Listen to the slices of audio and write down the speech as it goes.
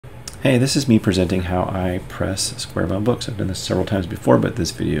Hey, this is me presenting how I press squarebound books. I've done this several times before, but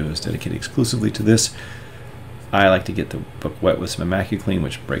this video is dedicated exclusively to this. I like to get the book wet with some AccuClean,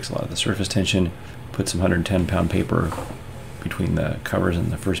 which breaks a lot of the surface tension. Put some 110-pound paper between the covers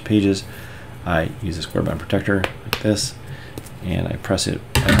and the first pages. I use a squarebound protector like this, and I press it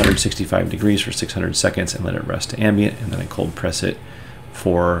at 165 degrees for 600 seconds and let it rest to ambient, and then I cold press it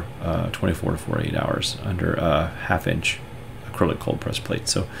for 24 to 48 hours under a 1/2-inch acrylic cold press plate.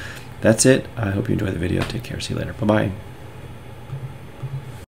 So that's it. I hope you enjoy the video. Take care. See you later. Bye-bye.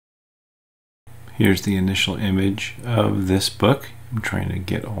 Here's the initial image of this book. I'm trying to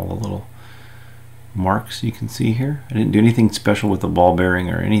get all the little marks you can see here. I didn't do anything special with the ball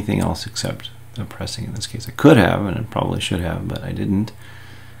bearing or anything else except the pressing in this case. I could have, and I probably should have, but I didn't.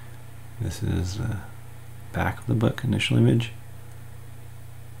 This is the back of the book, initial image.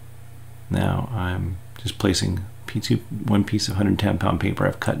 Now I'm just placing one piece of 110-pound paper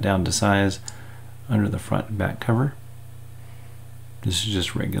I've cut down to size under the front and back cover. This is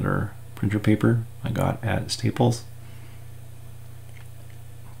just regular printer paper I got at Staples.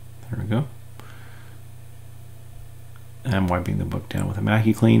 There we go. I'm wiping the book down with a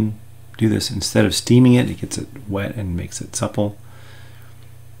AccuClean. Do this instead of steaming it. It gets it wet and makes it supple.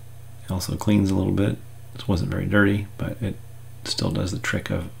 It also cleans a little bit. This wasn't very dirty, but it still does the trick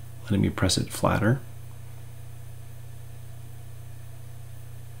of letting me press it flatter.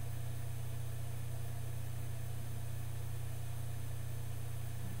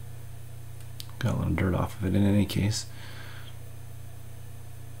 Got a little dirt off of it in any case.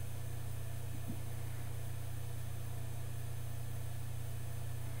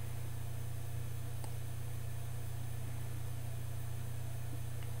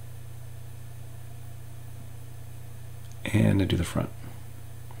 And I do the front.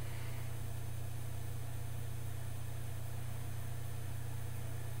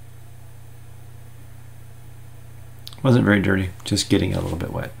 Wasn't very dirty, just getting a little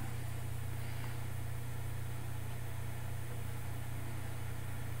bit wet.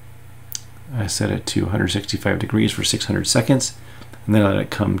 I set it to 165 degrees for 600 seconds, and then I let it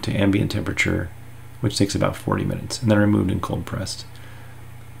come to ambient temperature, which takes about 40 minutes, and then I removed and cold pressed.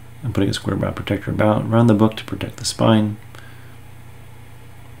 I'm putting a squarebound protector around the book to protect the spine.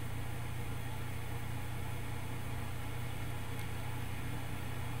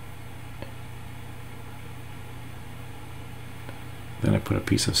 Then I put a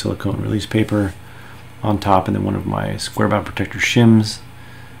piece of silicone release paper on top, and then one of my squarebound protector shims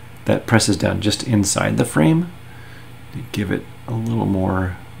that presses down just inside the frame to give it a little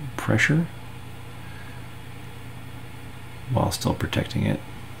more pressure while still protecting it.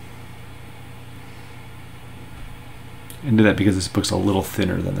 And do that because this book's a little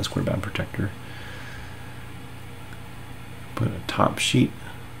thinner than the squarebound protector. Put a top sheet,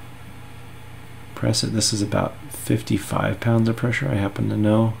 press it. This is about 55 pounds of pressure, I happen to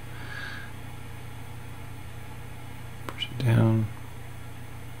know. Push it down.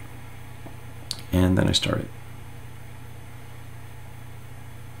 And then I start it.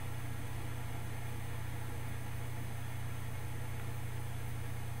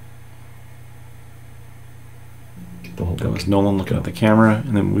 That was Nolan looking at the camera,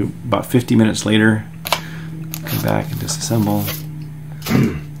 and then about 50 minutes later, come back and disassemble.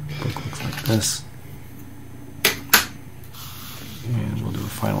 The book looks like this. And we'll do a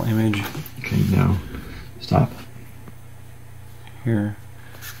final image. Okay, now stop. Here.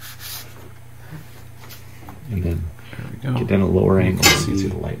 And then there we go. Get down a lower angle so you can see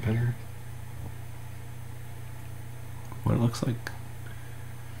the light better. What it looks like.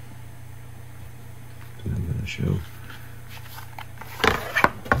 And I'm going to show it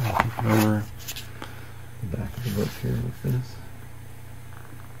over the back of the book here like this.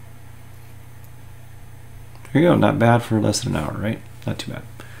 There you go. Not bad for less than an hour, right? Not too bad.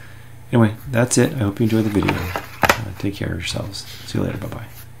 Anyway, that's it. I hope you enjoyed the video. Take care of yourselves. See you later. Bye-bye.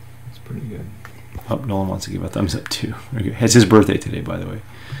 That's pretty good. Oh, Nolan wants to give a thumbs up too. It's his birthday today, by the way.